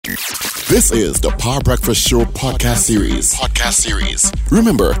This is the Power Breakfast Show podcast series.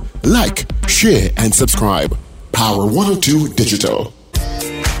 Remember, like, share, and subscribe. Power 102 Digital.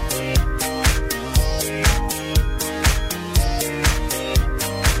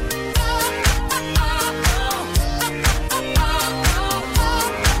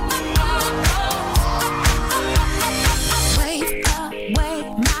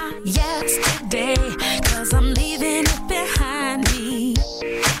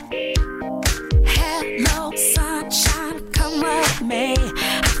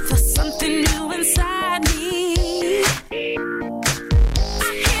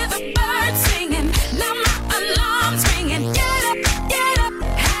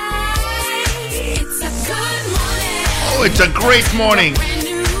 It's a great morning.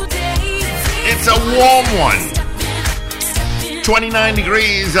 It's a warm one. 29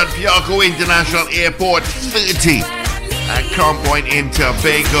 degrees at Piarco International Airport, 30 at Crown Point in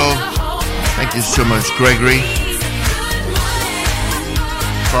Tobago. Thank you so much, Gregory,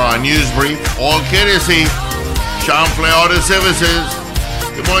 for our news brief. All courtesy Champlain Auto Services.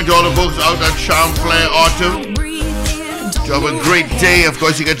 Good morning to all the folks out at Champlain Auto. To have a great day. Of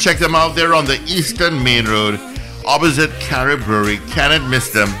course, you can check them out there on the Eastern Main Road, opposite Carib Brewery. Cannot miss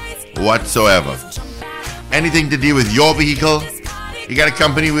them whatsoever. Anything to do with your vehicle, you got a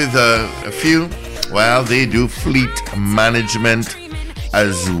company with a few, well, they do fleet management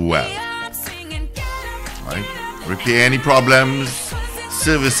as well. Right? Repair any problems,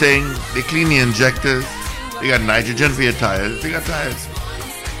 servicing, they clean the injectors, they got nitrogen for your tires, they got tires.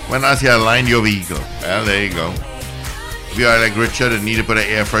 When I say align your vehicle, well, there you go. If you are like Richard and need to put an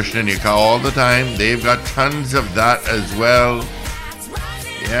air freshener in your car all the time, they've got tons of that as well.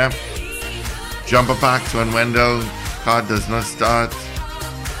 Yeah. Jumper packs when Wendell car does not start.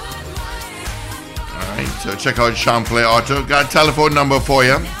 Alright, so check out Champlain Auto. Got a telephone number for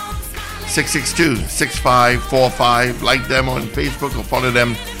you. 662-6545. Like them on Facebook or follow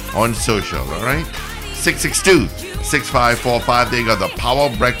them on social. Alright? 662-6545. They got the Power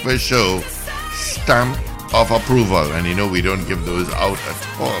Breakfast Show stamp of approval, and you know we don't give those out at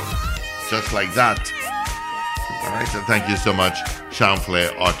all, just like that. All right, so thank you so much, Champlain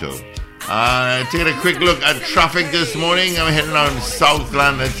Auto. Taking a quick look at traffic this morning. I'm heading on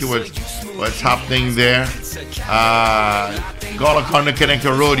Southland. Let's see what's happening there. Golconda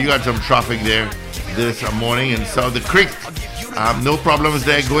Connector Road, you got some traffic there this morning, and South the Creek, no problems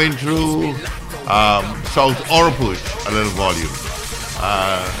there. Going through South Oropouche, a little volume.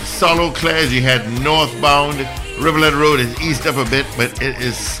 Solo clear as you head northbound. Rivulet Road is east up a bit, but it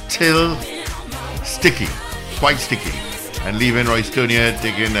is still sticky, quite sticky. And leaving Roystonia,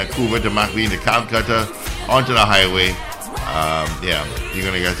 taking Cuba to McLean to Calcutta onto the highway. Yeah, you're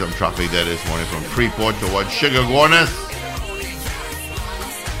going to get some traffic there this morning from Freeport towards Sugargonas.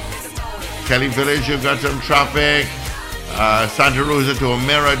 Kelly Village, you've got some traffic. Santa Rosa to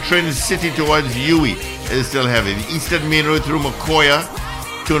O'Meara. Trin City towards Yui is still heavy. The Eastern Main Road through Macoya,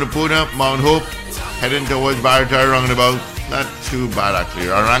 Tunapuna, Mount Hope, heading towards Baratoy Roundabout. Not too bad actually.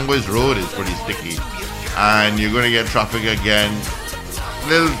 Aranguez Road is pretty sticky, and you're going to get traffic again, a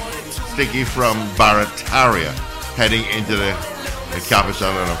little sticky from Barataria, heading into the capital,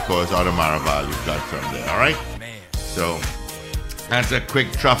 and of course out of Maraval you've got some there. Alright, so that's a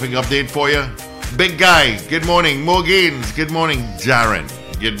quick traffic update for you. Big Guy, good morning. Mo Gaines, good morning. Darren,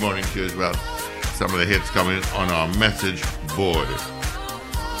 good morning to you as well. Some of the hits coming on our message board.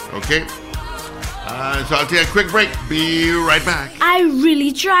 Okay, so I'll take a quick break. Be right back. I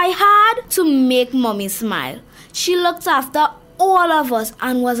really try hard to make mommy smile. She looked after all of us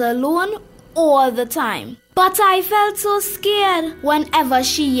and was alone all the time. But I felt so scared whenever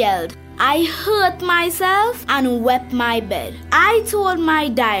she yelled. I hurt myself and wept my bed. I told my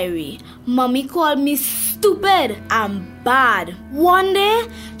diary, Mommy called me stupid and bad. One day,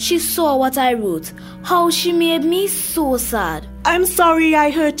 she saw what I wrote, how she made me so sad. I'm sorry I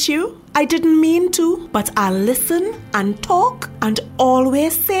hurt you. I didn't mean to, but I'll listen and talk and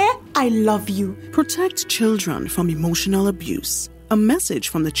always say I love you. Protect children from emotional abuse. A message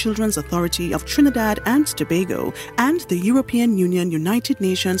from the Children's Authority of Trinidad and Tobago and the European Union United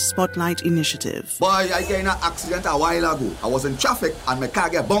Nations Spotlight Initiative. Boy, I got in an accident a while ago. I was in traffic and my car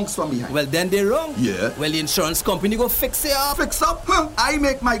get bounced from behind. Well, then they're wrong. Yeah. Well, the insurance company go fix it up. Fix up? Huh. I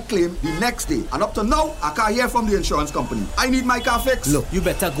make my claim the next day. And up to now, I can't hear from the insurance company. I need my car fixed. Look, you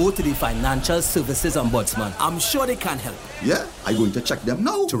better go to the Financial Services Ombudsman. I'm sure they can help. Yeah, I'm going to check them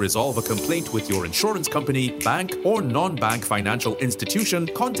now. To resolve a complaint with your insurance company, bank, or non-bank financial institution,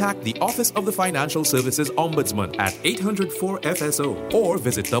 contact the Office of the Financial Services Ombudsman at 804-FSO or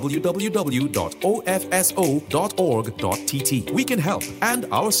visit www.ofso.org.tt. We can help, and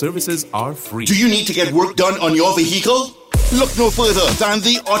our services are free. Do you need to get work done on your vehicle? Look no further than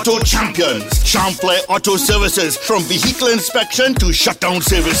the Auto Champions. Champlain Auto Services. From vehicle inspection to shutdown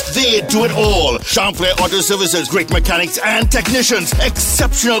service, they do it all. Champlain Auto Services. Great mechanics and technicians.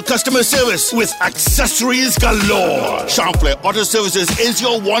 Exceptional customer service with accessories galore. Champlain Auto Services is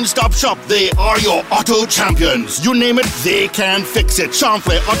your one-stop shop. They are your Auto Champions. You name it, they can fix it.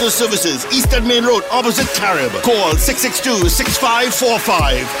 Champlain Auto Services. Eastern Main Road, opposite Carib. Call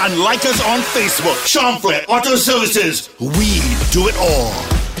 662-6545 and like us on Facebook. Champlain Auto Services. We do it all.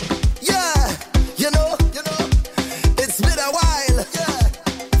 Yeah, you know, it's been a while. Yeah.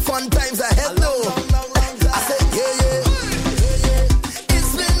 Fun times ahead, though. I said, yeah.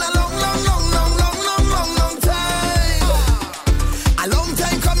 It's been a long time. A long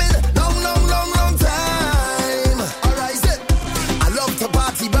time coming, long time. Alright, I love to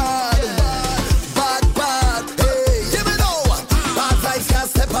party bad. Hey, give me know. Bad vibes can't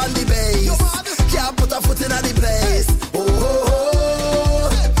step on the bass. Can't put a foot in the place.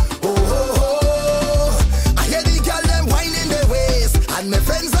 My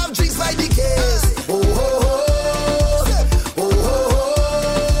friends have drinks by the case.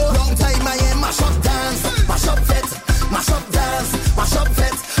 Long time I am mash up dance, mash up fet,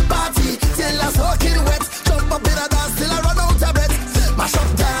 party till I soaking wet. Jump up in a dance till I run out of breath. Mash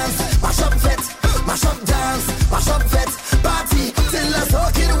up dance, mash up fet, party till I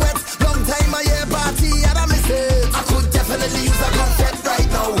soaking wet. Long time I am party and I miss it. I could definitely use a good fet right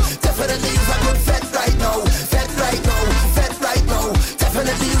now. Definitely use a good fet right now.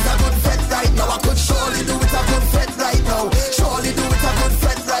 Definitely use a good fet right now. I could surely do it a good fet right now. Surely do it a good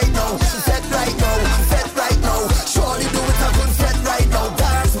fet right now. Fet right now. Surely do it a good fet right now.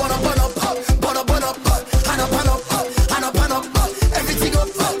 Dance, bun up, hand up, hand up. Everything up,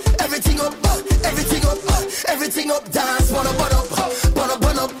 everything up. Dance, bun up, hand up, hand up.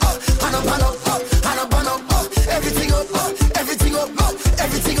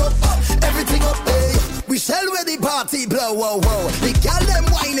 Everything up. Hey, we shall where the party blow, whoa. The girl them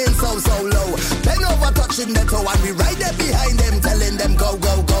whining so low. Bend over touching the toe and we right there behind them telling them go.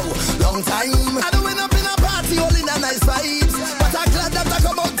 Long time I don't end up in a party all in a nice vibes, but I'm glad that I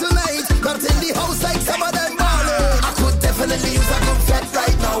come out tonight. Not in the house like some of them ballin'. I could definitely use a good fet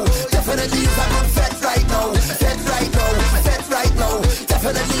right now. Definitely use a good fet right now.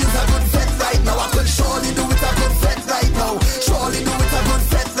 Definitely use a good fet right now. I could surely do it a good fet right now. Surely do it a good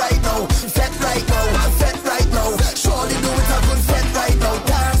fet right now. Fet right now. Surely do it a good fet right now.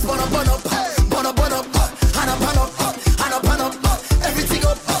 Dance, bun up, hand up, hand up. Everything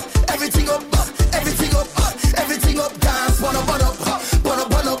up, everything up. Dance, bun up, hand up, hand up.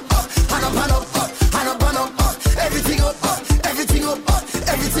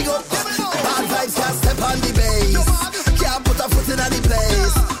 Everything up. Bad vibes can't step on the bass. Can't put a foot in the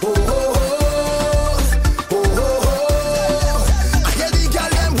place. I hear the girl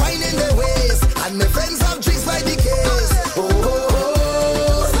them whining their waist, and my friends have drinks by the case.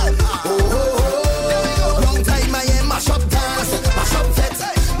 Long time I am mash up dance, mash up fet,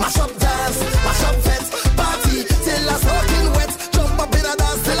 party till I soaking wet. Jump up in a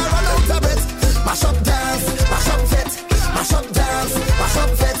dance till I run out of breath. Mash up dance, mash up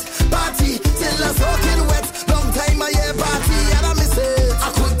fet, party till I soaking wet. Long time I am party and I miss it.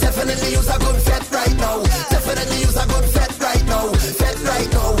 I could definitely use a good fet right now. Definitely use a good fet right now.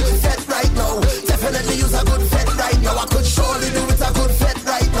 Definitely use a good fet right now. I could surely do it a good fet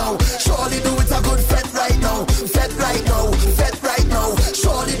right now. Surely do it a good fet right now.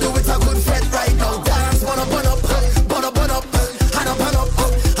 Surely do it a good fet right now. Dance, bun up, hand up, hand up.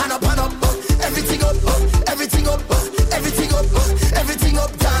 Everything up.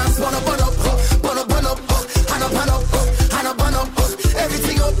 Dance, bun up, hand up, hand up.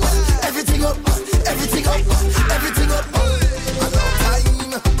 Everything up.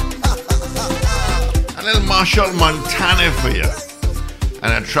 A little Marshall Montana for you.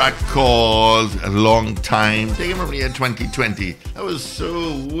 And a track called A Long Time, taken from the year 2020. That was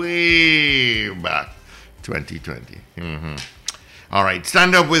so way back, 2020. All right,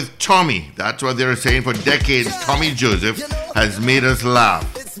 stand up with Tommy. That's what they're saying for decades. Tommy Joseph has made us laugh.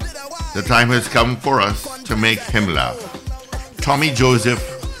 The time has come for us to make him laugh. Tommy Joseph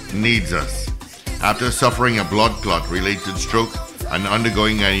needs us. After suffering a blood clot related stroke and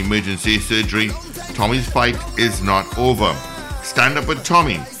undergoing an emergency surgery, Tommy's fight is not over. Stand Up with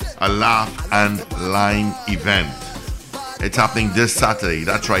Tommy, a laugh and line event. It's happening this Saturday.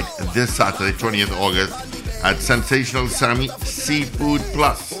 That's right, this Saturday, 20th August, at Sensational Sammy Seafood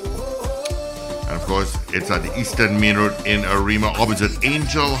Plus. And of course, it's at the Eastern Main Road in Arima, opposite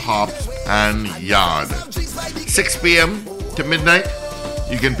Angel Hops and Yard. 6 p.m. to midnight.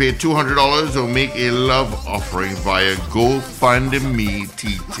 You can pay $200 or make a love offering via GoFundMe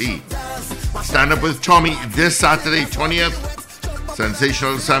TT. Stand up with Tommy this Saturday, 20th.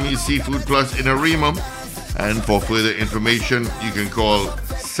 Sensational Sammy Seafood Plus in Arima. And for further information, you can call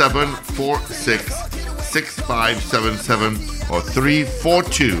 746-6577 or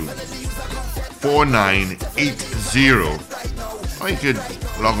 342-4980. Or you could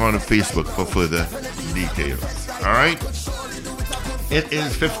log on to Facebook for further details. All right? It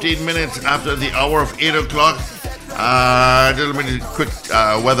is 15 minutes after the hour of 8 o'clock. A little bit quick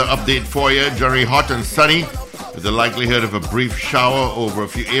weather update for you. Generally hot and sunny with the likelihood of a brief shower over a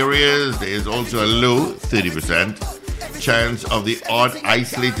few areas. There is also a low, 30%, chance of the odd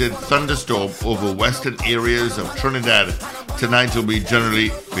isolated thunderstorm over western areas of Trinidad. Tonight will be generally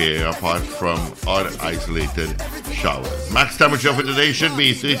fair apart from odd isolated showers. Max temperature for today should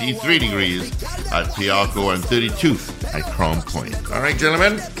be 33 degrees at Piarco and 32 at Crown Point. All right,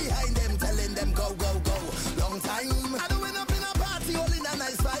 gentlemen.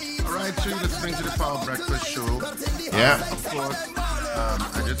 All right, so you're listening to the Power Breakfast Show. Yeah. Of course,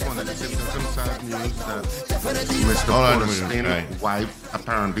 I just wanted to give some sad news that Mr. Porter Spain's wife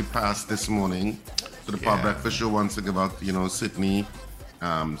apparently passed this morning. So the Power Breakfast Show wants to give out, Sydney,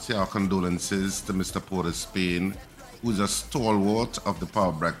 say our condolences to Mr. Porter Spain, who's a stalwart of the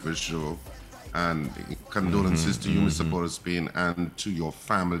Power Breakfast Show. And condolences to you, Mr. Porter Spain, and to your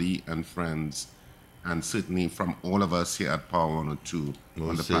family and friends. And certainly from all of us here at Power 102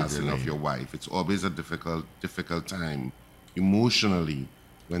 on the passing of your wife. It's always a difficult time emotionally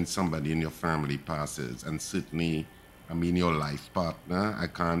when somebody in your family passes. And certainly, your life partner, I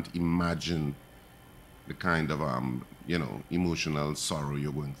can't imagine the kind of, emotional sorrow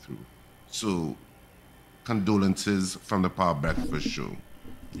you're going through. So, condolences from the Power Breakfast Show.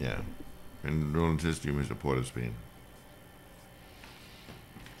 Yeah. Condolences to you, Mr. Porter Spain.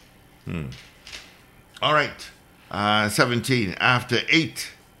 All right. 17 after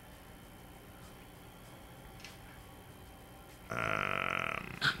 8.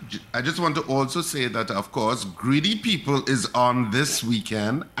 I just want to also say that, of course, Greedy People is on this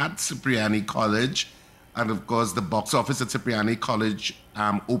weekend at Cipriani College. And, of course, the box office at Cipriani College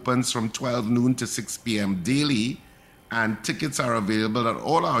opens from 12 noon to 6 p.m. daily. And tickets are available at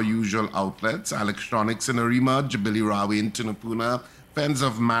all our usual outlets. Electronics in Arima, Jubilee Rawi in Tunapuna, Fens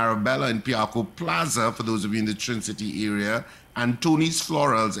of Marabella in Piarco Plaza, for those of you in the Trin City area, and Tony's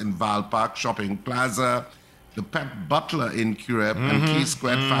Florals in Val Park Shopping Plaza, the Pet Butler in Curep, and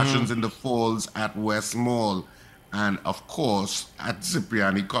K-Squared Fashions in the Falls at West Mall. And, of course, at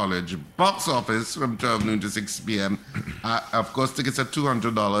Cipriani College, box office from 12 noon to 6 p.m. Of course, tickets are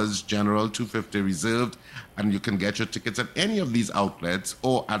 $200, general, $250 reserved. And you can get your tickets at any of these outlets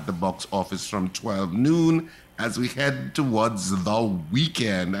or at the box office from 12 noon as we head towards the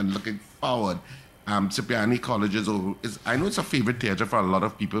weekend and looking forward. Cipriani College is, I know it's a favorite theater for a lot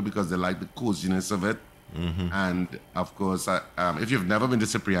of people because they like the coziness of it. And, of course, if you've never been to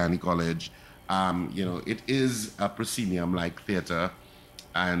Cipriani College, it is a proscenium-like theater,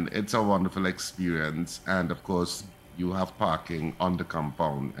 and it's a wonderful experience. And, of course, you have parking on the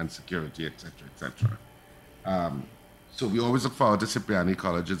compound and security, etc., etc. So we always look forward to Cipriani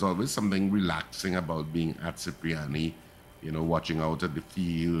College. There's always something relaxing about being at Cipriani, watching out at the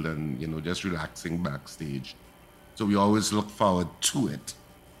field and, just relaxing backstage. So we always look forward to it.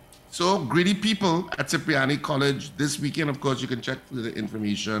 So, Greedy People at Cipriani College this weekend. Of course, you can check the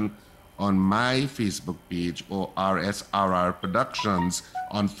information on my Facebook page or RSRR Productions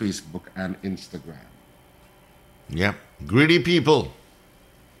on Facebook and Instagram. Yep. Greedy People.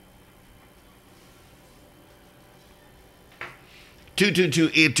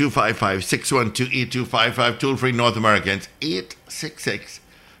 222-8255, 612-8255, toll-free North Americans,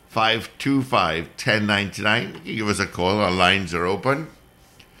 866-525-1099. You can give us a call. Our lines are open.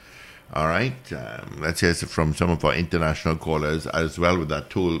 All right. Let's hear from some of our international callers as well with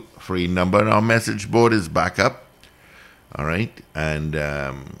that toll-free number. Our message board is back up. All right. And,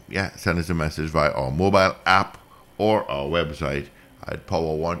 send us a message via our mobile app or our website at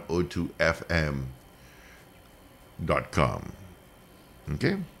power102fm.com.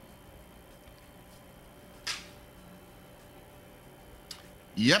 Okay.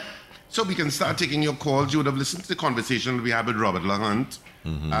 Yep. So we can start taking your calls. You would have listened to the conversation we had with Robert LaHunt.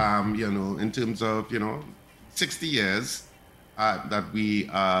 In terms of, 60 years that we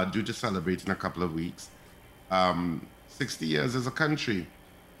are due to celebrate in a couple of weeks. 60 years as a country.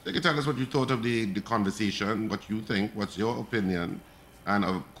 So you can tell us what you thought of the conversation, what you think, what's your opinion. And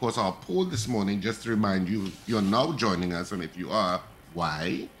of course, our poll this morning, just to remind you, you're now joining us. And if you are,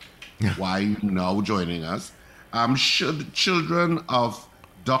 why? Why are you now joining us? Should children of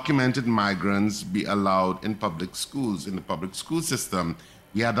documented migrants be allowed in public schools, in the public school system?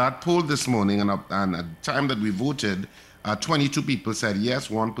 We had that poll this morning, and at the time that we voted, 22 people said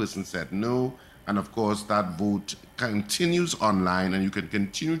yes, one person said no. And of course, that vote continues online, and you can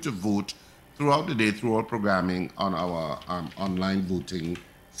continue to vote throughout the day, through our programming on our online voting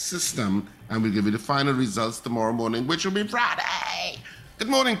system. And we'll give you the final results tomorrow morning, which will be Friday. Good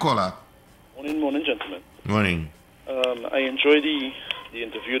morning, caller. Morning, gentlemen. Morning. I enjoyed the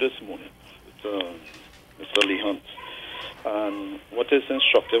interview this morning with Mr. Lee Hunt. And what is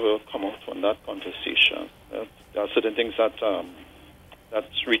instructive will come out from that conversation. There are certain things that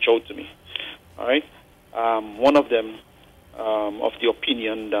reach out to me. All right. One of them, of the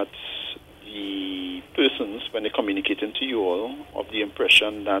opinion that the persons, when they're communicating to you all, of the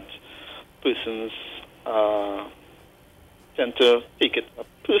impression that persons tend to take it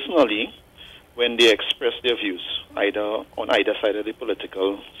personally when they express their views, either on either side of the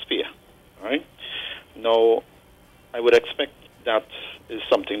political sphere. All right. Now, I would expect that is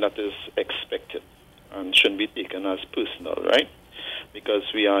something that is expected and shouldn't be taken as personal, right? Because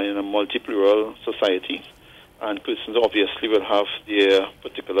we are in a multi-plural society, and persons obviously will have their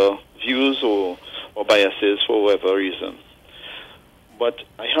particular views or biases for whatever reason. But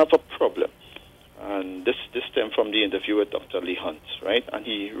I have a problem, and this stemmed from the interview with Dr. Lee Hunt, right? And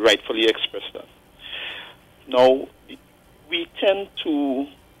he rightfully expressed that. Now, we tend to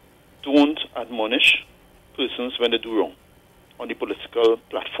don't admonish persons when they do wrong on the political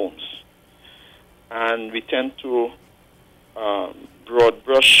platforms. And we tend to broad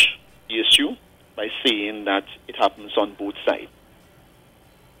brush the issue by saying that it happens on both sides,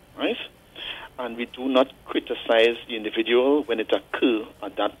 right? And we do not criticize the individual when it occurs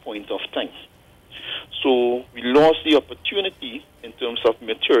at that point of time. So we lost the opportunity in terms of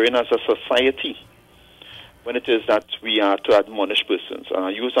maturing as a society when it is that we are to admonish persons. And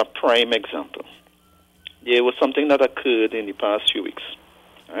I'll use a prime example. There was something that occurred in the past few weeks,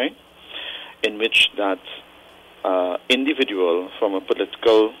 right, in which that individual from a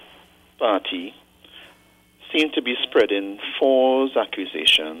political party seemed to be spreading false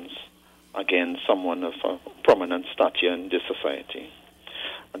accusations against someone of a prominent stature in this society,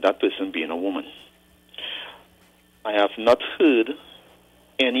 and that person being a woman. I have not heard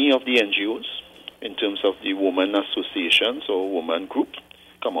any of the NGOs, in terms of the women associations or women group,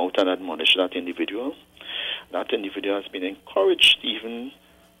 come out and admonish that individual. That individual has been encouraged to even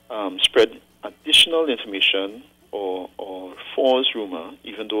spread additional information or false rumor,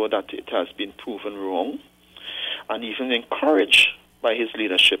 even though that it has been proven wrong, and even encouraged by his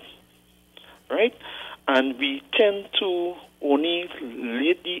leadership, right? And we tend to only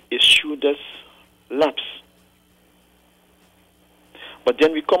let the issue just lapse. But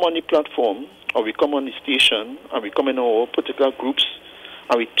then we come on the platform, or we come on the station, and we come in our particular groups,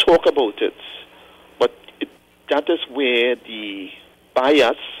 and we talk about it. But that is where the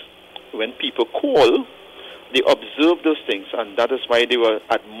bias, when people call, they observe those things, and that is why they will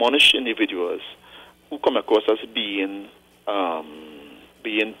admonish individuals who come across as being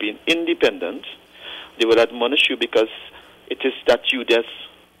independent. They will admonish you because it is that you just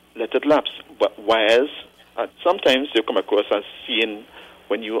let it lapse. But whereas sometimes they come across as seeing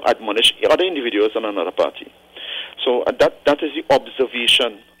when you admonish other individuals on another party. So that is the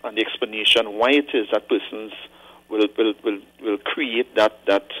observation and the explanation why it is that persons will create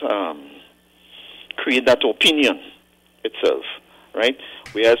that opinion itself, right?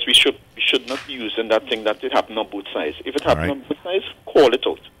 Whereas we should not be using that thing that it happened on both sides. If it happened on both sides, call it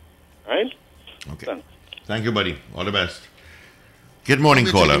out, right? Okay. Thanks. Thank you, buddy. All the best. Good morning,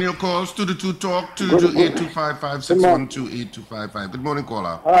 We're caller. taking your calls, 222 Talk, 228-255-612-8255. Good morning,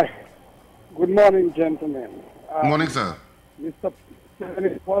 caller. Hi. Good morning, gentlemen. Good morning, sir. Mr.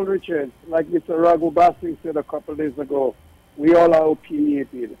 Paul Richards, like Mr. Raghu Basing said a couple of days ago, we all are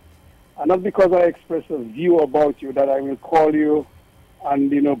opinionated. And not because I express a view about you that I will call you and,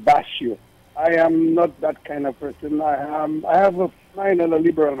 bash you. I am not that kind of person. I have a mind and a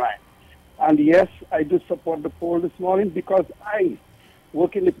liberal mind. And yes, I do support the poll this morning because I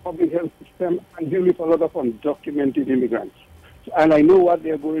work in the public health system and deal with a lot of undocumented immigrants. And I know what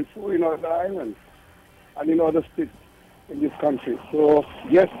they're going through in other islands and in other states in this country. So,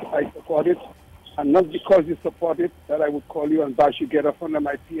 yes, I support it. And not because you support it that I would call you and bash you, get up under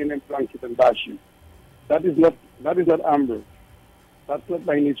my PNM blanket and bash you. That is not Amber. That's not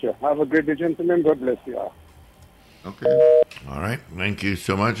my nature. Have a great day, gentlemen. God bless you all. Okay. All right. Thank you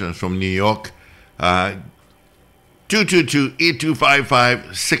so much. And from New York,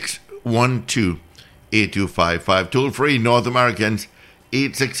 222-8255-612-8255. Toll free, North Americans,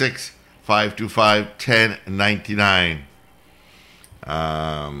 866-525-1099.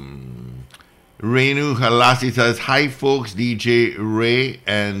 Renu Halasi says, hi folks, DJ Ray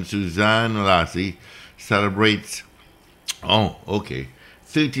and Suzanne Halasi celebrates,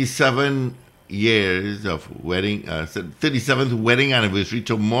 37 years of wedding, 37th wedding anniversary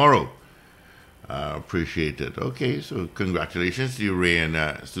tomorrow. Appreciate it. Okay, so congratulations to you, Ray and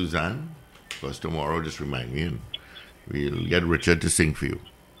Suzanne. Because tomorrow, just remind me, and we'll get Richard to sing for you,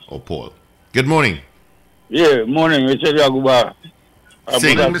 or Paul. Good morning. Yeah, morning, Richard Yaguba.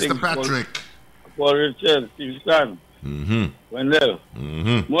 Sing, Mr. Patrick. Paul Richard, Steve Stan. Wendell.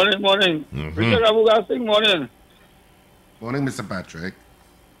 Morning. Richard Yaguba, sing morning. Morning, Mr. Patrick.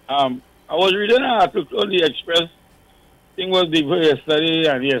 I was reading an article on the Express. Thing was before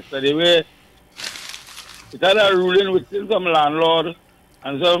yesterday where it had a ruling within some landlord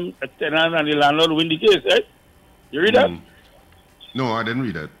and some tenant, and the landlord win the case, right? You read that? No, I didn't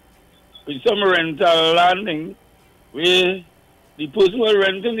read it. With some rental landing where the person who was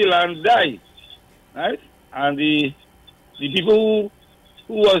renting the land died, right? And the people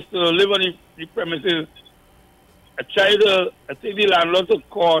who was to live on the premises tried to take the landlord to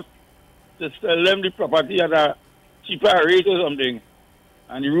court to sell them the property at a cheaper rate or something.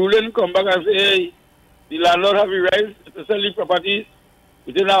 And the ruling come back and say, hey, the landlord have the right to sell the property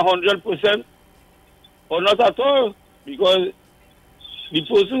within 100% or not at all, because the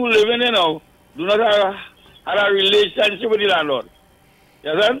person who live in there now do not have a relationship with the landlord.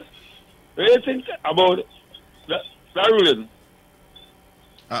 You understand? What do you think about that ruling?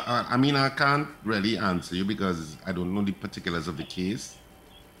 I mean, I can't really answer you because I don't know the particulars of the case.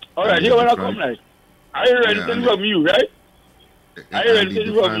 All right, here when I come like, I rented from you, right? I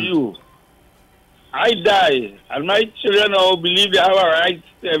rented from you. I die, and my children now believe they have a right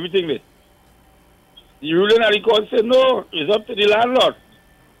to everything there. The ruling of the court said, no, it's up to the landlord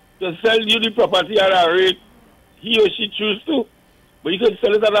to sell you the property at a rate he or she choose to. But you can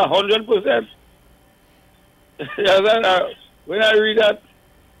sell it at 100%. When I read that,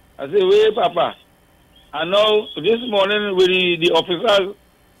 I say, wait, Papa. And now, this morning with the officers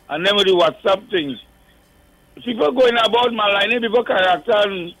and then with the WhatsApp things, people going about maligning people's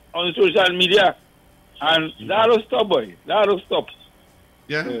character on social media, and that'll stop, boy. That'll stop.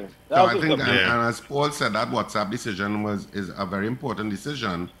 Yeah. So I think, and as Paul said, that WhatsApp decision is a very important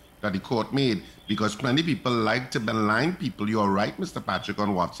decision that the court made, because plenty of people like to malign people. You're right, Mr. Patrick,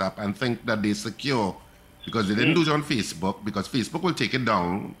 on WhatsApp, and think that they're secure because they didn't do it on Facebook, because Facebook will take it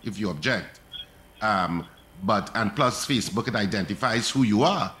down if you object. And plus Facebook, it identifies who you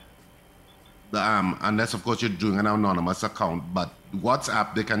are. Unless, of course, you're doing an anonymous account. But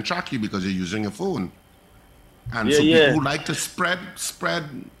WhatsApp, they can track you because you're using your phone. And people who like to spread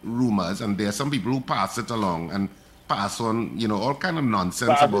rumors, and there are some people who pass it along and pass on, all kind of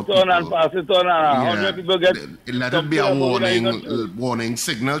nonsense about people. Pass it on, and people get... Let it be a warning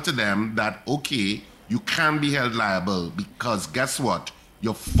signal to them that, okay, you can be held liable because guess what?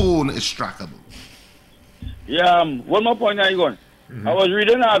 Your phone is trackable. Yeah, one more point I going. I was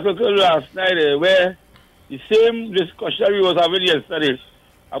reading an article last night where the same discussion we was having yesterday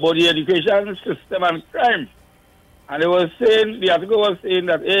about the education system and crime. And the article was saying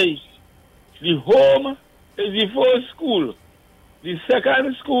that, hey, the home is the first school. The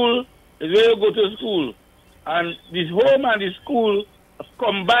second school is where you go to school. And this home and the school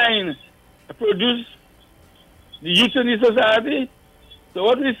combined produce the youth in the society. So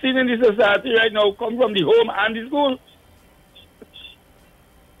what we've seen in the society right now come from the home and the school.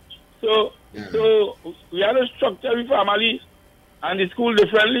 So we have to structure the family and the school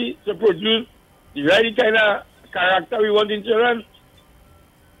differently to produce the right kind of character we want in children.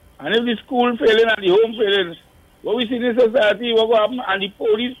 And if the school failing and the home failing, what we see in the society, what will happen, and the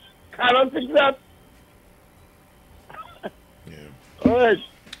police cannot fix that. All right.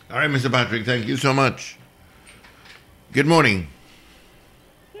 All right, Mr. Patrick, thank you so much. Good morning.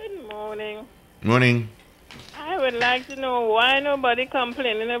 Good morning. Morning. I would like to know why nobody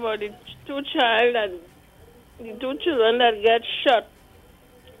complaining about the two children that get shot.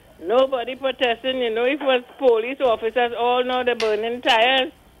 Nobody protesting. If it was police officers, all know the burning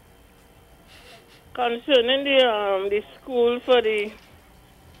tires. Concerning the school for the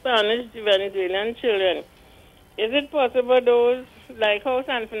Spanish Venezuelan children, is it possible those, like how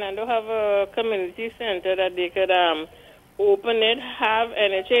San Fernando have a community center, that they could open it, have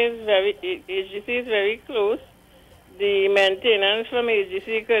NHA is HGC is very close. the maintenance from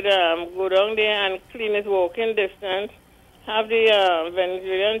AGC could go down there and clean it walking distance, have the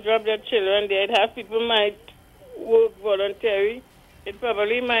Venezuelans drop their children there, have people might work voluntary. It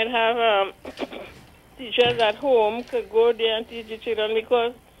probably might have teachers at home could go there and teach the children,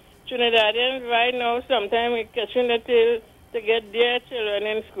 because Trinidadians right now sometimes are catching the tail to get their children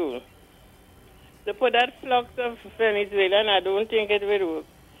in school. To put that flux of Venezuelan, I don't think it will work.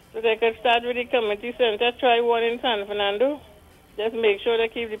 So they could start with the community center, try one in San Fernando. Just make sure they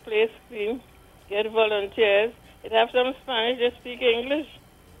keep the place clean, get volunteers. It have some Spanish, they speak English.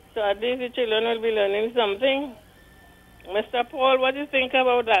 So at least the children will be learning something. Mr. Paul, what do you think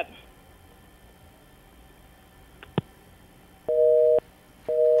about that?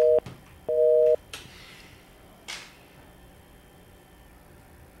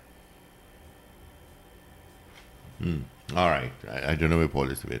 All right. I don't know where Paul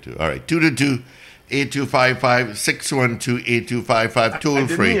is to be to. All right. 222-8255, 612-8255, toll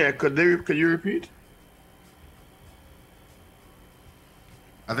free. Yeah, could you repeat?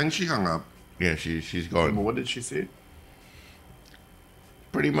 I think she hung up. Yeah, she's gone. What did she say?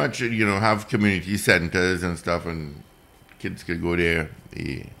 Pretty much, have community centers and stuff, and kids could go there.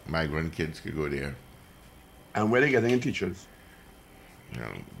 The migrant kids could go there. And where are they getting in teachers? There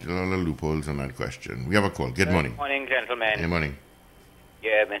are a lot of loopholes on that question. We have a call. Good morning. Good morning, gentlemen. Good morning.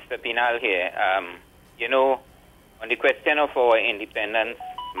 Yeah, Mr. Pinal here. On the question of our independence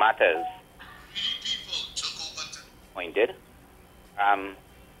matters, pointed, it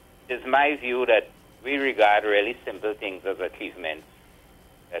is my view that we regard really simple things as achievements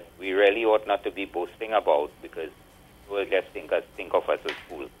that we really ought not to be boasting about, because we'll just think of us as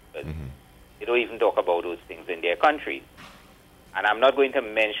fools. They don't even talk about those things in their countries. And I'm not going to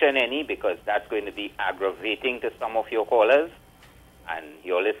mention any, because that's going to be aggravating to some of your callers and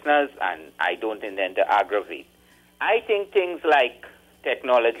your listeners, and I don't intend to aggravate. I think things like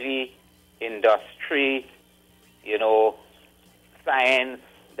technology, industry, science,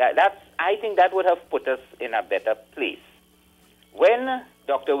 I think that would have put us in a better place. When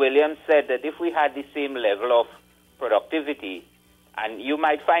Dr. Williams said that if we had the same level of productivity, and you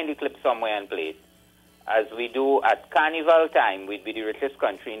might find the clip somewhere and play it, as we do at carnival time, we'd be the richest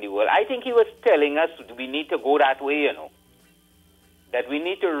country in the world. I think he was telling us we need to go that way, that we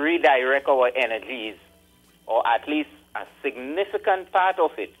need to redirect our energies, or at least a significant part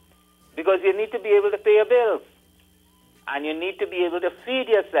of it, because you need to be able to pay your bills, and you need to be able to feed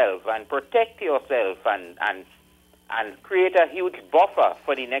yourself and protect yourself and create a huge buffer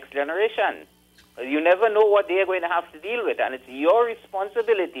for the next generation. You never know what they're going to have to deal with, and it's your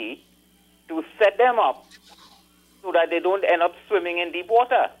responsibility to set them up so that they don't end up swimming in deep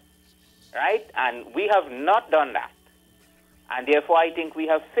water, right? And we have not done that. And therefore, I think we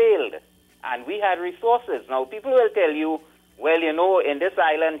have failed. And we had resources. Now, people will tell you, well, in this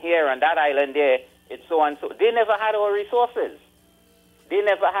island here and that island there, it's so and so. They never had our resources. They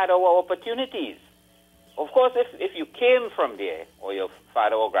never had our opportunities. Of course, if you came from there, or your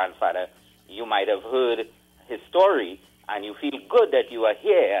father or grandfather, you might have heard his story, and you feel good that you are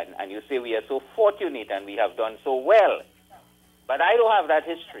here, and you say we are so fortunate and we have done so well. But I don't have that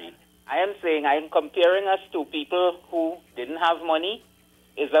history. I am saying I am comparing us to people who didn't have money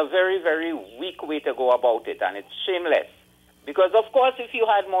is a very, very weak way to go about it, and it's shameless. Because, of course, if you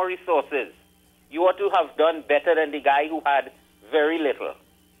had more resources, you ought to have done better than the guy who had very little,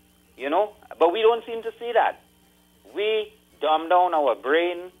 But we don't seem to see that. We dumb down our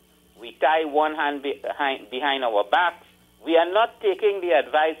brain. We tie one hand behind our backs. We are not taking the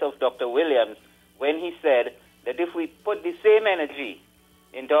advice of Dr. Williams when he said that if we put the same energy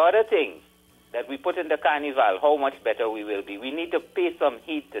into other things that we put in the carnival, how much better we will be. We need to pay some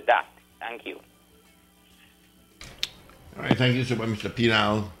heed to that. Thank you. All right, thank you so much, Mr.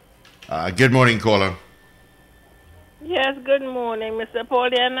 Pinal. Good morning, caller. Yes, good morning, Mr. Paul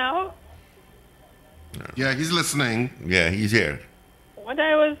here now. Yeah, he's listening. Yeah, he's here. What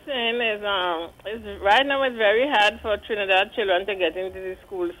I was saying is right now it's very hard for Trinidad children to get into the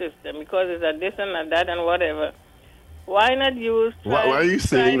school system, because it's a this and a that and whatever. Why not use... Why are you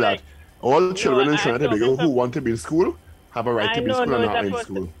saying that? All children in Trinidad who want to be in school have a right to be in school and not in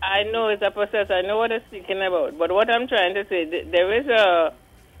school. I know it's a process. I know what I'm speaking about. But what I'm trying to say, there is a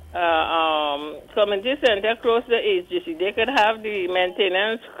community center close to HGC. They could have the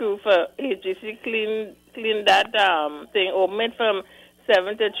maintenance crew for HGC clean that thing, open it from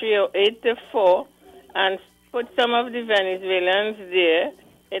 7 to 3 or 8 to 4, and put some of the Venezuelans there.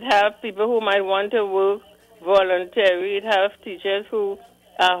 It have people who might want to work voluntary. It have teachers who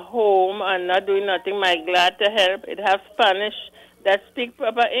are home and not doing nothing, might glad to help. It have Spanish that speak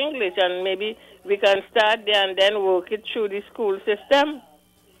proper English, and maybe we can start there and then work it through the school system.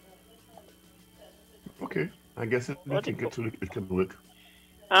 Okay, I guess if it can work.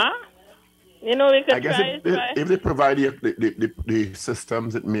 Huh? You know, we can I guess if they provide the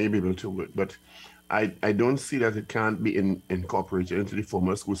systems, it may be able to work. But I don't see that it can't be incorporated into the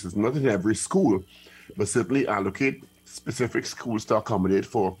formal school system. Not in every school, but certainly allocate specific schools to accommodate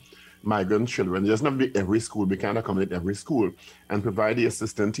for migrant children. It doesn't have to be every school. We can't accommodate every school, and provide the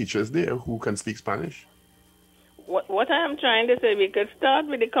assistant teachers there who can speak Spanish. What I am trying to say, we could start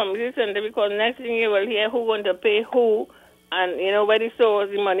with the community center, because next thing you will hear who going to pay who, and, you know, where the source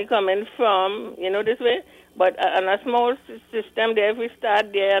the money coming from, you know, this way. But on a small system there, if we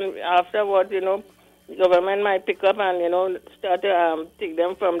start there, and afterwards, you know, the government might pick up and, you know, start to take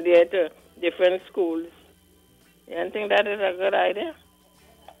them from there to different schools. You don't think that is a good idea?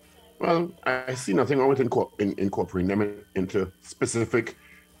 Well, I see nothing wrong with incorporating them into specific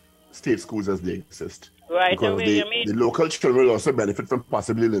state schools as they exist. Right, because the local children will also benefit from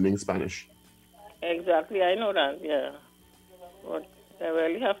possibly learning Spanish. Exactly, I know that, yeah. But they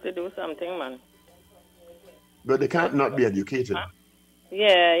really have to do something, man. But they can't not be educated.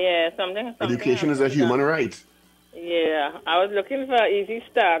 Yeah, something. Education is a human right. Yeah, I was looking for an easy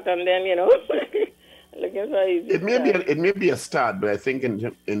start, and then, you know, looking for an easy start. It may be a start, but I think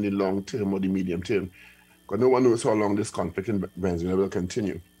in the long term or the medium term, because no one knows how long this conflict in Venezuela will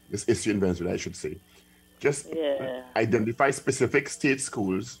continue. This issue in Venezuela, I should say. Just identify specific state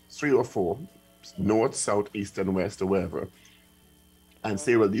schools, 3 or 4, north, south, east, and west, or wherever, and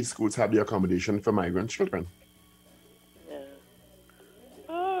say, well, these schools have the accommodation for migrant children. Yeah.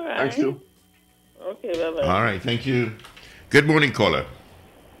 All right. Thank you. Okay, bye-bye. All right, thank you. Good morning, caller.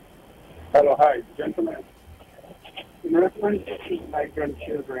 Hello, hi, gentlemen. In reference to migrant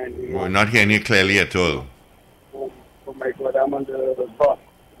children... We're not hearing you clearly at all. Oh my God, I'm on the bus.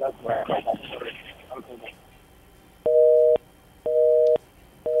 That's why I'm sorry.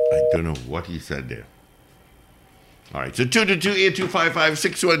 I don't know what he said there. All right, so 222-8255,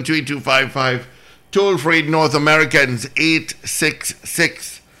 612-8255. Toll-free North Americans,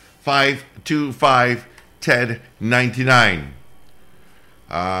 866-525-1099.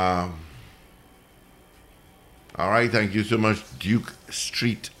 All right, thank you so much, Duke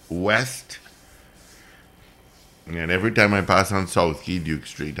Street West. And every time I pass on South Key, Duke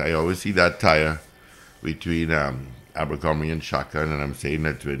Street, I always see that tire between Abercrombie and Shotgun, and I'm saying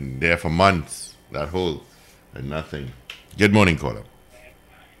that it's been there for months, that hole, and nothing. Good morning, caller.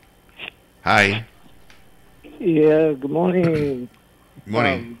 Hi. Yeah, good morning. Good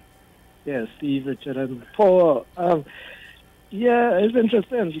morning. Steve, Richard, and Paul. Yeah, it's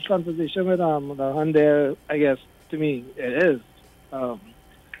interesting, the conversation with on there, I guess, to me, it is,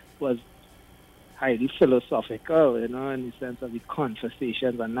 was highly philosophical, you know, in the sense of the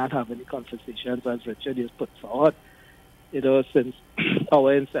conversations and not having the conversations as Richard has put forward, you know, since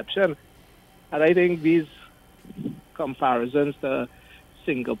our inception. And I think these comparisons to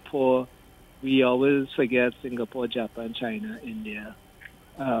Singapore, we always forget Singapore, Japan, China, India.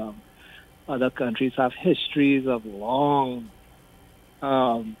 Other countries have histories of long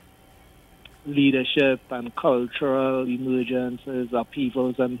leadership and cultural emergences,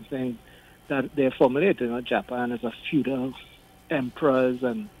 upheavals and things that they're formulating. You know, Japan is a feudal emperors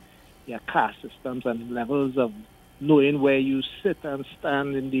and caste systems and levels of knowing where you sit and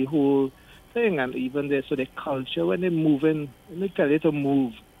stand in the whole thing. And even there, so the culture, when they're moving, when they tell you to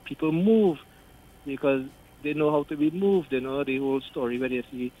move, people move because they know how to be moved. They know the whole story where they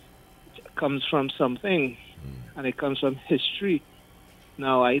see it comes from something and it comes from history.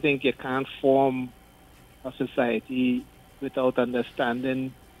 Now, I think you can't form a society without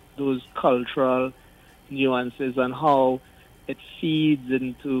understanding those cultural nuances and how it feeds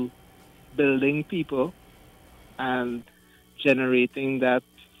into building people and generating that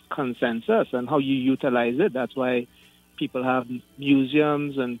consensus and how you utilize it. That's why people have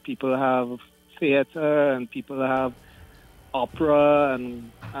museums and people have theater and people have opera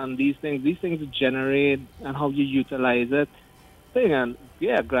and these things generate and how you utilize it. And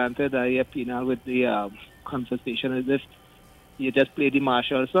granted, I opinion with the conversation is if you just play the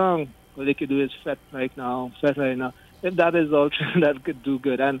martial song, all they could do is fet right now. If that is all true, that could do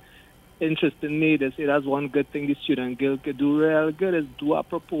good. And interestingly, they say that's one good thing the student guild could do real good is do a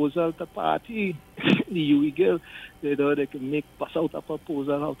proposal to party. The UE guild, they know they can bust out a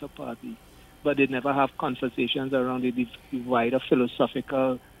proposal out of party. But they never have conversations around the wider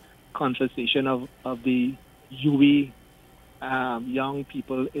philosophical conversation of the UE young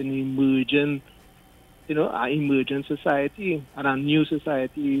people in emerging society and a new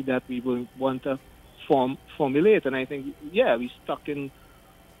society that we will want to formulate. And I think, we're stuck in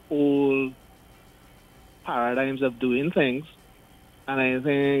old paradigms of doing things. And I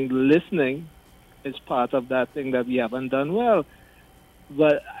think listening is part of that thing that we haven't done well.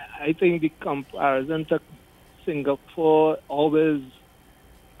 But I think the comparison to Singapore always,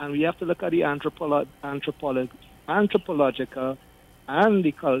 and we have to look at the anthropological and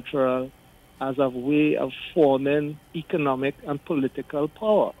the cultural as a way of forming economic and political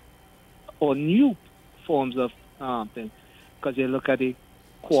power or new forms of things. Because you look at the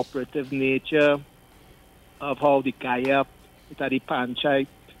cooperative nature of how the Gaya, the Panchayat,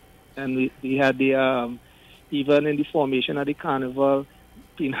 and we had the, even in the formation of the carnival,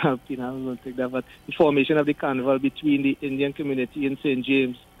 Pina won't take that, but the formation of the carnival between the Indian community in St.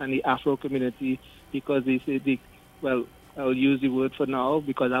 James and the Afro community, because they say, well, I'll use the word for now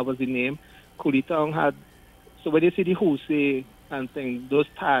because that was the name. Kulitong had, so when you see the Hosei and things, those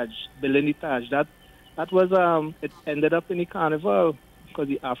Taj, building the Taj, that was, it ended up in the carnival because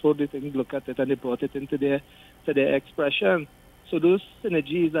the Afro didn't look at it and they brought it into their expression. So those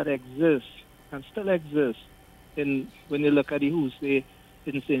synergies that exist and still exist when you look at the Hosei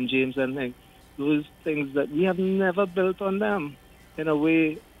in St. James and things, those things that we have never built on them in a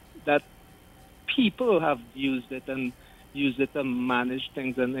way that people have used it to manage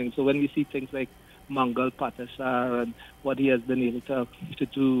things and things. So when we see things like Mangal Patasar and what he has been able to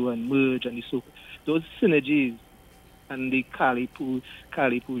do and merge and those synergies and the Kali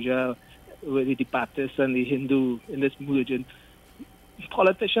Puja with the Baptist and the Hindu in this merging,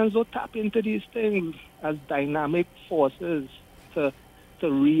 politicians will tap into these things as dynamic forces to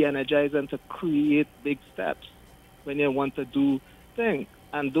re-energize and to create big steps when you want to do things.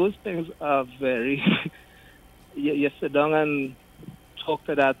 And those things are very... you sit down and talk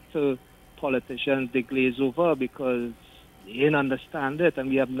to politicians, they glaze over because they didn't understand it, and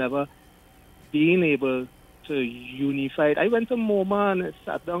we have never been able to unify it. I went to MoMA and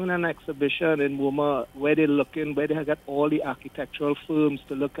sat down in an exhibition in MoMA where they had got all the architectural firms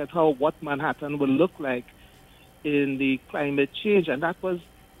to look at what Manhattan would look like in the climate change, and that was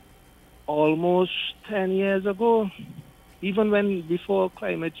almost 10 years ago. Even before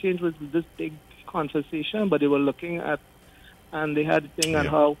climate change was this big conversation, but they were looking at, and they had a thing on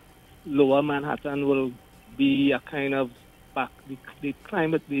how lower Manhattan will be a kind of the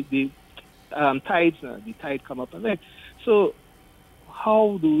climate, the tides, the tide come up and then. So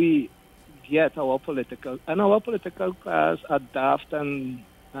how do we get our political class are daft and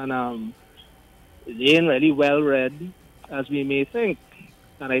they ain't really well read as we may think.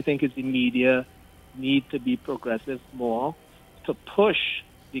 And I think it's the media need to be progressive more to push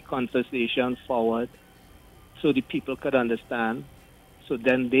the conversation forward so the people could understand, so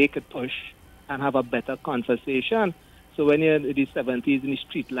then they could push and have a better conversation. So when you're in the 70s in the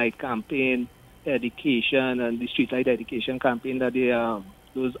streetlight campaign education and the streetlight education campaign that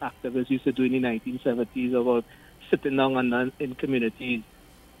those activists used to do in the 1970s about sitting down in communities,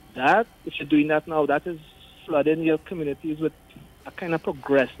 that if you're doing that now, that is flooding your communities with a kind of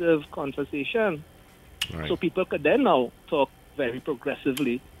progressive conversation. Right. So people could then now talk very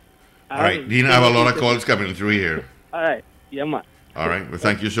progressively. All right, Dean, I have a lot of calls coming through here. All right, yeah, man. All right, well,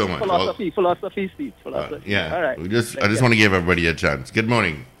 thank you so much. Philosophy, Steve. Yeah, all right. I just want to give everybody a chance. Good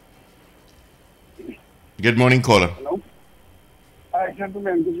morning. Good morning, caller. Hello. Hi,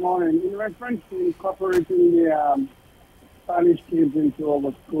 gentlemen. Good morning. In reference to incorporating the Spanish kids into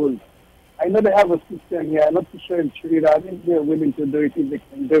our schools, I know they have a system here. I'm not too sure in Trinidad. I think they're willing to do it if they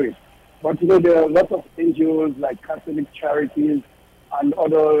can do it. But, there are a lot of NGOs like Catholic Charities and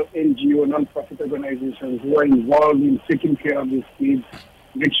other NGO, non-profit organizations who are involved in taking care of these kids,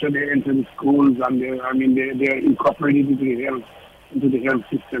 make sure they enter the schools and they're incorporated into the health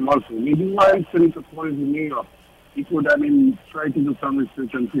system also. Maybe while Senator Paul is in New York, he could, try to do some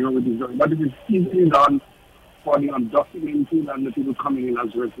research and figure out what he's doing. But it is easily done for the undocumented and the people coming in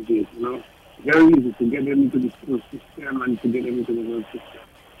as refugees, Very easy to get them into the school system and to get them into the health system.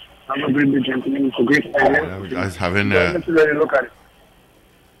 Have a great day, gentlemen. It's a great idea. I was having look at it.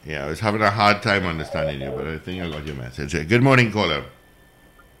 Yeah, I was having a hard time understanding you, but I think I got your message. Good morning, caller.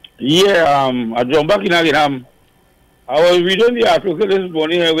 Yeah, I jump back in again. I was reading the article this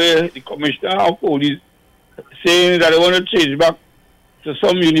morning where the commissioner of police saying that they want to change back to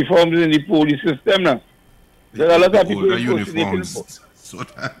some uniforms in the police system now. There are a lot of people uniforms so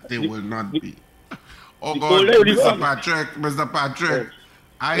that they will not be. Oh God, Mr. Patrick,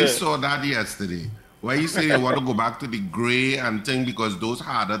 I saw that yesterday. Where you say you want to go back to the grey and thing because those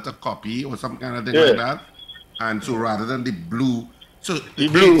harder to copy or some kind of thing like that. And so rather than the blue. So the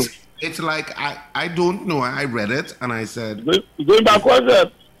blue. It's like, I don't know. I read it and I said... Going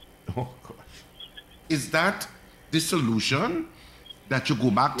backwards. Oh, gosh. Is that the solution? that you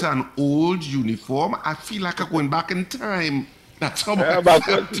go back to an old uniform, I feel like I'm going back in time. That's how I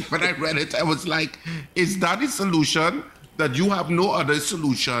felt when I read it. I was like, is that the solution? That you have no other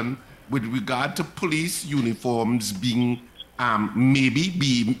solution with regard to police uniforms being maybe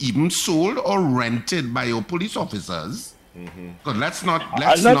be even sold or rented by your police officers? Because let's not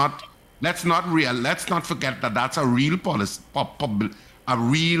forget that that's a real policy,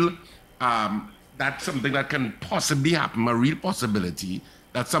 that's something that can possibly happen, a real possibility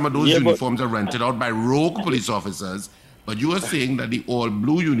that some of those uniforms are rented out by rogue police officers. But you are saying that the all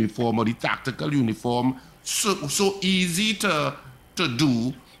blue uniform or the tactical uniform so easy to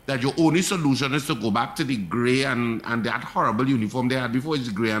do that your only solution is to go back to the gray and that horrible uniform they had before. It's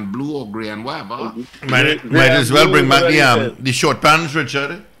gray and blue or gray and whatever. Might as well bring back the short pants,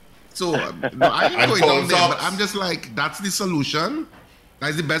 Richard. So no, I ain't going down there, but I'm just like, that's the solution.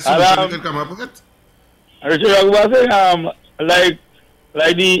 That's the best solution you can come up with. Richard, I was saying,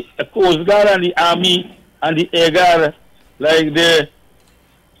 like the Coast Guard and the Army and the Air Guard, like the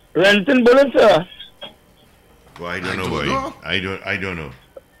renting bullets. Well, I don't know. I don't know.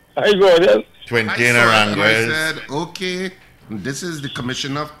 I go there. 20 in a rango. I said, okay, this is the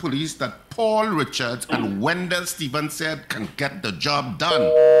Commissioner of Police that Paul Richards and Wendell Stevens said can get the job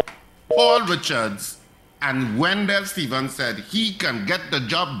done. Paul Richards and Wendell Stevens said he can get the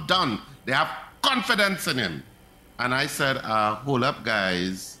job done. They have confidence in him. And I said, hold up,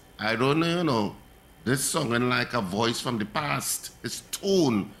 guys. I don't know, this songing like a voice from the past. Its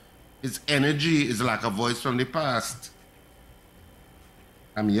tone, its energy is like a voice from the past.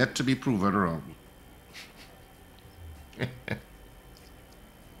 I'm yet to be proven wrong.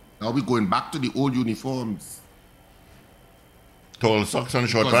 Now we're going back to the old uniforms. Tall socks and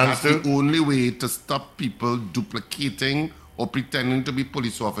short pants too? That's the only way to stop people duplicating or pretending to be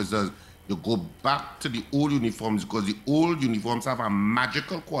police officers. You go back to the old uniforms because the old uniforms have a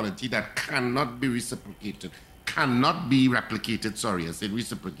magical quality that cannot be reciprocated. Cannot be replicated, sorry, I said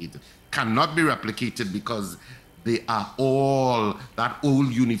reciprocated. Cannot be replicated because they are all, that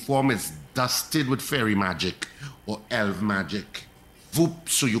old uniform is dusted with fairy magic or elf magic. Whoop,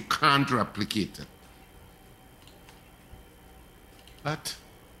 so you can't replicate it. But,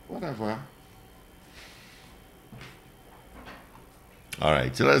 whatever. All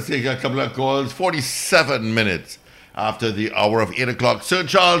right, so let's take a couple of calls. 47 minutes after the hour of 8 o'clock. Sir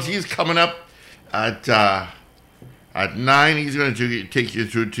Charles, he's coming up at 9. He's going to take you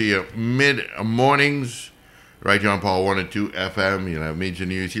through to your mid-mornings right here on Power 102 FM. You'll have major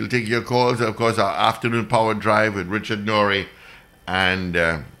news. He'll take your calls. Of course, our afternoon power drive with Richard Norrie and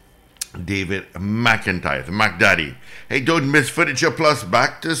David McIntyre, the Mac Daddy. Hey, don't miss Furniture Plus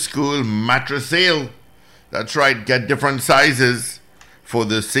back to school mattress sale. That's right, get different sizes for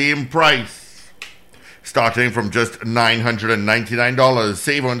the same price. Starting from just $999.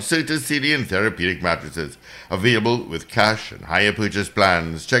 Save on Certa CD and therapeutic mattresses. Available with cash and higher purchase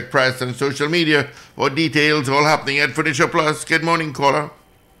plans. Check press and social media for details. All happening at Furniture Plus. Good morning, caller.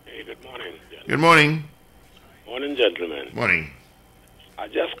 Hey, good morning. Gentlemen. Good morning. Morning, gentlemen. Morning. I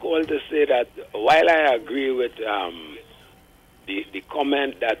just called to say that while I agree with the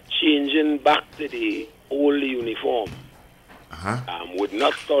comment that changing back to the old uniform would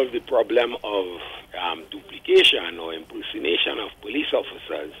not solve the problem of duplication or impersonation of police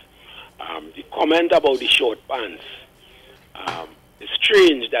officers, the comment about the short pants, it's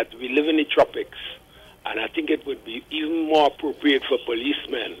strange that we live in the tropics, and I think it would be even more appropriate for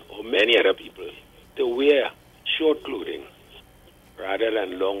policemen or many other people to wear short clothing rather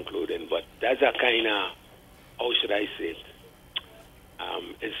than long clothing. But that's a kind of, how should I say it?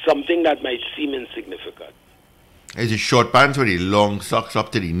 It's something that might seem insignificant. Is it short pants with the long socks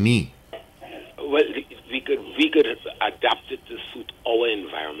up to the knee? Well, we could adapt it to suit our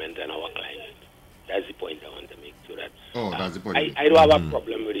environment and our climate. That's the point I want to make. So that that's the point. I don't have a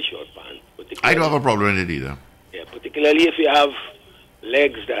problem with the short pants. I don't have a problem with it either. Yeah, particularly if you have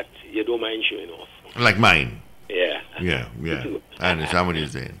legs that you don't mind showing off. Like mine. Yeah. Yeah. I understand what you're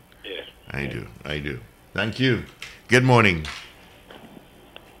saying. Yeah. I do. Thank you. Good morning.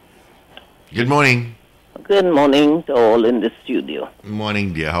 Good morning. Good morning to all in the studio.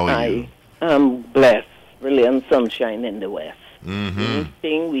 Morning, dear. How are you? I'm blessed. Brilliant sunshine in the west. Mm-hmm. The only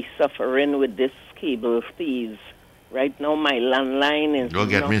thing we suffering with this cable thieves. Right now, my landline is Don't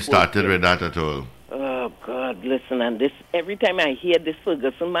get me started with that at all. Oh, God, listen, and this, every time I hear this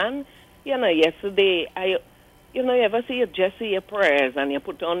Ferguson man, yesterday, you ever see you just say your prayers and you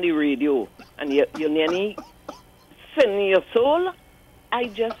put on the radio and you nearly sin your soul? I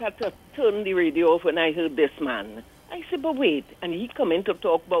just had to turn the radio off when I heard this man. I said, but wait, and he come in to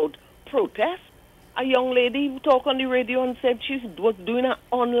talk about protest? a young lady who talked on the radio and said she was doing an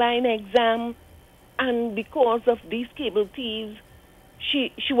online exam, and because of these cable thieves,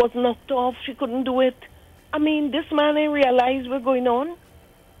 she was knocked off. She couldn't do it. I mean, this man ain't realize what's going on.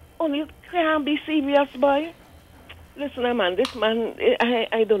 Oh, you can't be serious, boy. Listen, man, this man,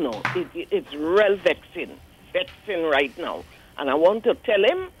 I don't know. It's real vexing right now. And I want to tell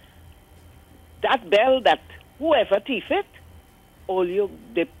him that bell, that whoever thief it,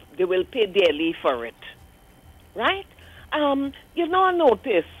 they will pay dearly for it. Right? I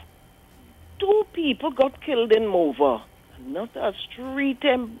noticed 2 people got killed in Mover. Not a street,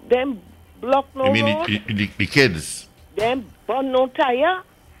 them block no road. You mean the kids? Them burn no tire.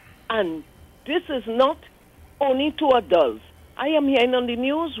 And this is not only 2 adults. I am hearing on the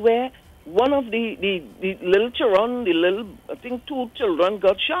news where one of the little children, I think 2 children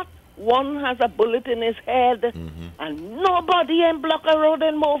got shot. One has a bullet in his head. And nobody ain't block a road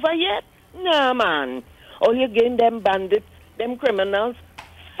in Mover yet. Nah, man. All you gain them bandits, them criminals,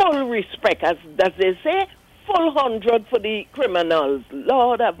 full respect, as they say, full 100 for the criminals.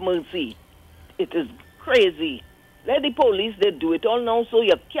 Lord have mercy. It is crazy. Let the police, they do it all now so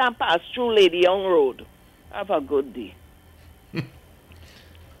you can't pass through Lady Young Road. Have a good day.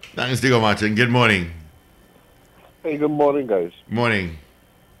 Thanks, Diego Martin. Good morning. Hey, good morning, guys. Morning.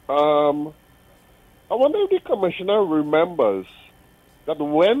 I wonder if the commissioner remembers that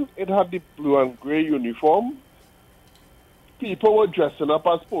when it had the blue and grey uniform, people were dressing up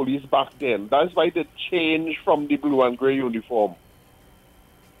as police back then. That's why they changed from the blue and grey uniform.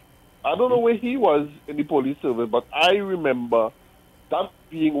 I don't know where he was in the police service, but I remember that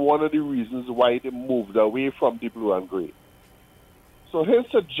being one of the reasons why they moved away from the blue and grey. So his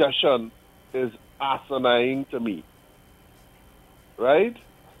suggestion is asinine to me. Right?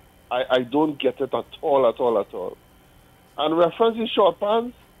 I don't get it at all. And referencing short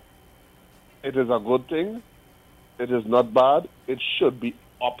pants, it is a good thing. It is not bad. It should be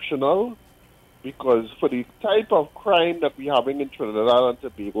optional, because for the type of crime that we're having in Trinidad and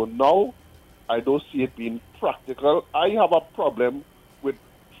Tobago now, I don't see it being practical. I have a problem with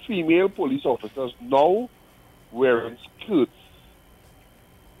female police officers now wearing skirts.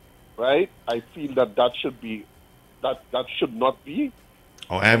 Right? I feel that should not be.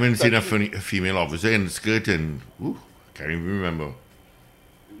 Oh, I haven't seen a female officer in a skirt and can't even remember.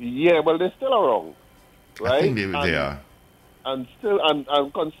 Yeah, well, they're still around, right? I think they are. And still,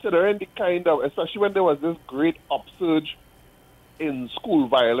 and considering the kind of, especially when there was this great upsurge in school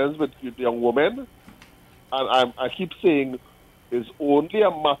violence with young women, and I keep saying it's only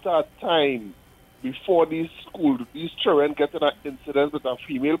a matter of time before these children get in an incident with a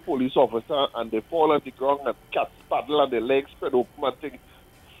female police officer and they fall on the ground and cat's paddle and their legs spread open and think.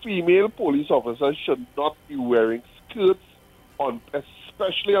 Female police officers should not be wearing skirts,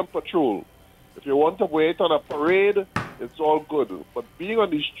 especially on patrol. If you want to wear it on a parade, it's all good. But being on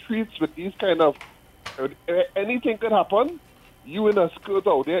the streets with these kind of... anything could happen. You in a skirt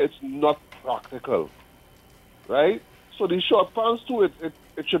out there, it's not practical. Right? So the short pants too,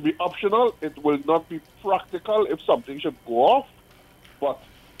 it should be optional. It will not be practical if something should go off. But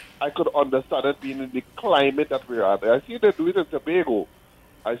I could understand it being in the climate that we're at. I see they do it in Tobago.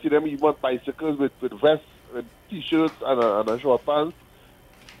 I see them even on bicycles with vests, with T-shirts and a short pants.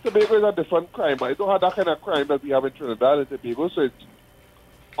 Tobago is a different crime. I don't have that kind of crime that we have in Trinidad and Tobago, so it's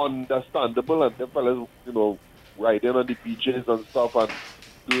understandable. And them fellas, riding on the beaches and stuff and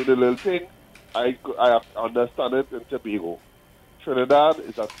doing the little thing, I understand it in Tobago. Trinidad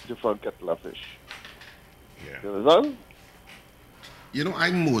is a different kettle of fish. Yeah. You understand? I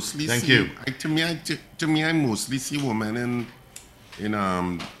mostly Thank see... you. To me, I mostly see women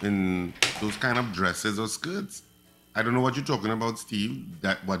in those kind of dresses or skirts. I don't know what you're talking about, Steve.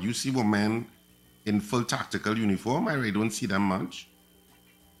 What you see women in full tactical uniform, I really don't see them much.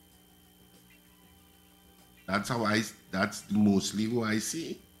 That's mostly who I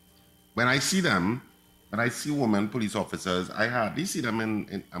see. When I see them, when I see women police officers, I hardly see them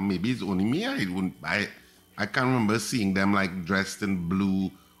in maybe it's only me. I can't remember seeing them like dressed in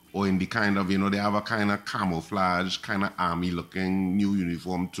blue or in the kind of, they have a kind of camouflage, kind of army-looking new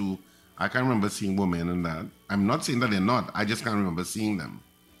uniform too. I can't remember seeing women in that. I'm not saying that they're not. I just can't remember seeing them.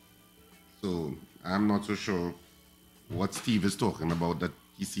 So I'm not so sure what Steve is talking about, that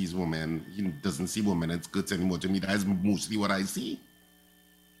he sees women. He doesn't see women in skirts anymore. To me, that is mostly what I see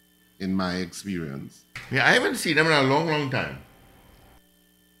in my experience. Yeah, I haven't seen them in a long, long time.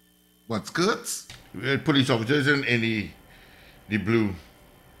 What, skirts? Police officers in the blue.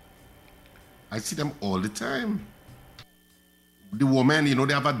 I see them all the time. The women,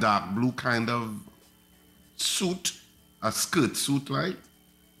 they have a dark blue kind of suit, a skirt suit, like.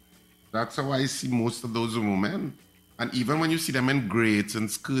 That's how I see most of those women. And even when you see them in grades and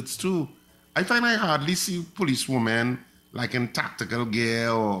skirts too, I find I hardly see policewomen like in tactical gear,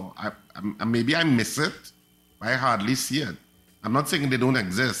 or maybe I miss it, but I hardly see it. I'm not saying they don't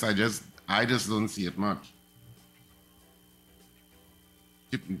exist. I just don't see it much.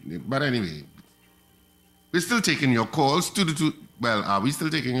 But anyway, we're still taking your calls. Well, are we still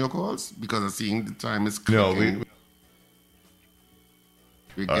taking your calls? Because I'm seeing the time is clicking. No,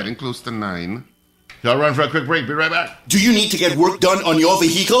 we're getting close to 9. I'll run for a quick break. Be right back. Do you need to get work done on your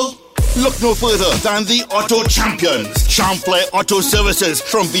vehicle? Look no further than the Auto Champions. Champlain Auto Services.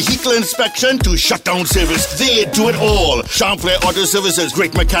 From vehicle inspection to shutdown service, they do it all. Champlain Auto Services.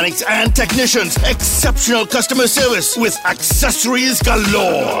 Great mechanics and technicians. Exceptional customer service with accessories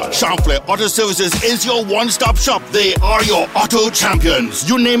galore. Champlain Auto Services is your one-stop shop. They are your Auto Champions.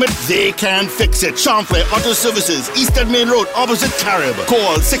 You name it, they can fix it. Champlain Auto Services. Eastern Main Road, opposite Carib.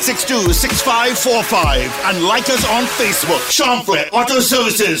 Call 662-6545 and like us on Facebook. Champlain Auto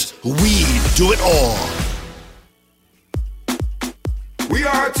Services. We do it all. We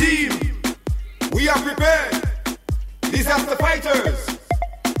are a team. We are prepared. Disaster fighters.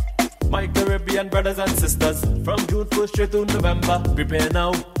 My Caribbean brothers and sisters, from June 1st straight to November. Prepare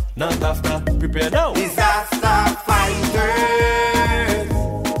now, not after. Prepare now. Disaster fighters.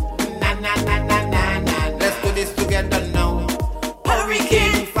 Na na na na na na. Let's do this together now.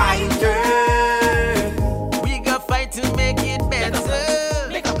 Hurricane fighters. We got fight to make it better.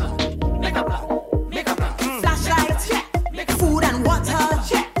 Food and water,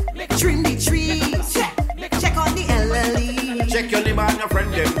 trim the trees, check on the elderly. Check your neighbor and your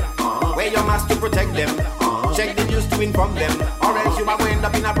friend them. Wear your mask to protect them. Check the news to inform them, or else you might end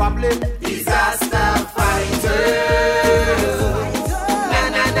up in a problem. Disaster fighters. Na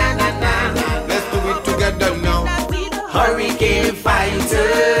na na na na. Let's do it together now. Hurricane fighters.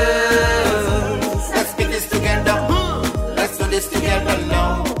 Let's get this together. Let's do this together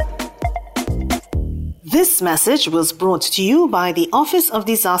now. This message was brought to you by the Office of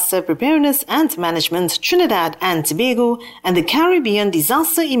Disaster Preparedness and Management, Trinidad and Tobago, and the Caribbean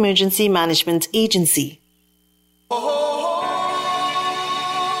Disaster Emergency Management Agency.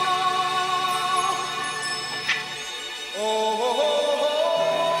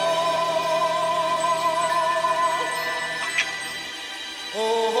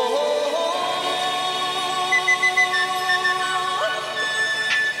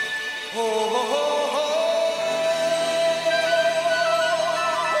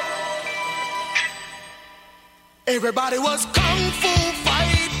 Everybody was kung fu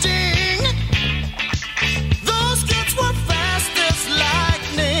fighting. Those kids were fast as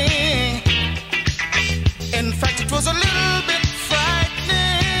lightning. In fact, it was a little bit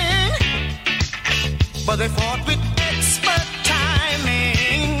frightening. But they fought with expert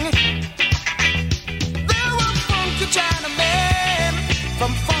timing. There were funky Chinamen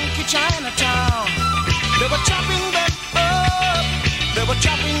from funky Chinatown. They were chopping them up. They were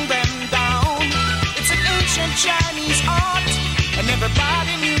chopping them down. Ancient Chinese art, and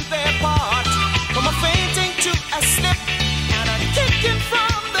everybody knew their part. From a fainting to a slip and a kicking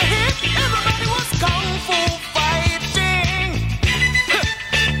from the hip, everybody was kung fu fighting.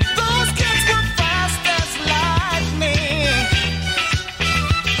 Those kids were fast as lightning.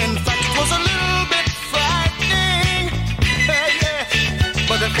 In fact, it was a little bit frightening. Yeah.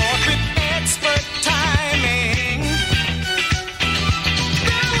 But they fought with expert timing.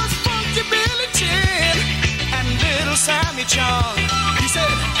 There was funky Billy Chin, Sammy Chung. He said,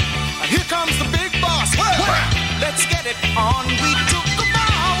 here comes the big boss. Let's get it on. We took a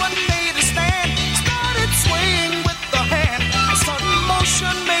bow and made a stand. Started swaying with the hand. A sudden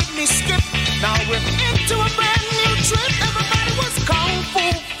motion made me skip. Now we're into a brand new trip. Everybody was kung fu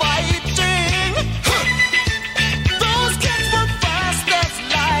fighting. Those kids were fast as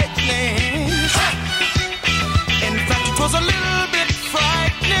lightning. In fact, it was a little bit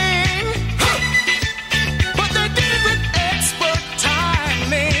frightening.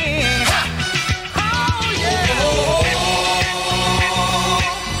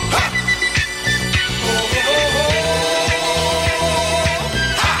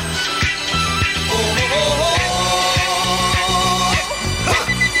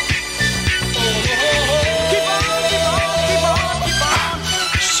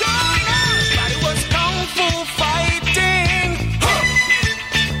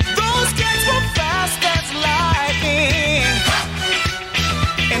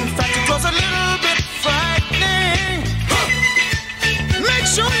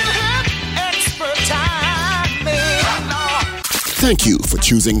 Thank you for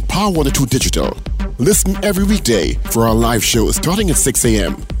choosing Power 102 Digital. Listen every weekday for our live show starting at 6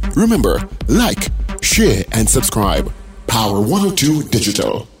 a.m. Remember, like, share, and subscribe. Power 102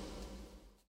 Digital.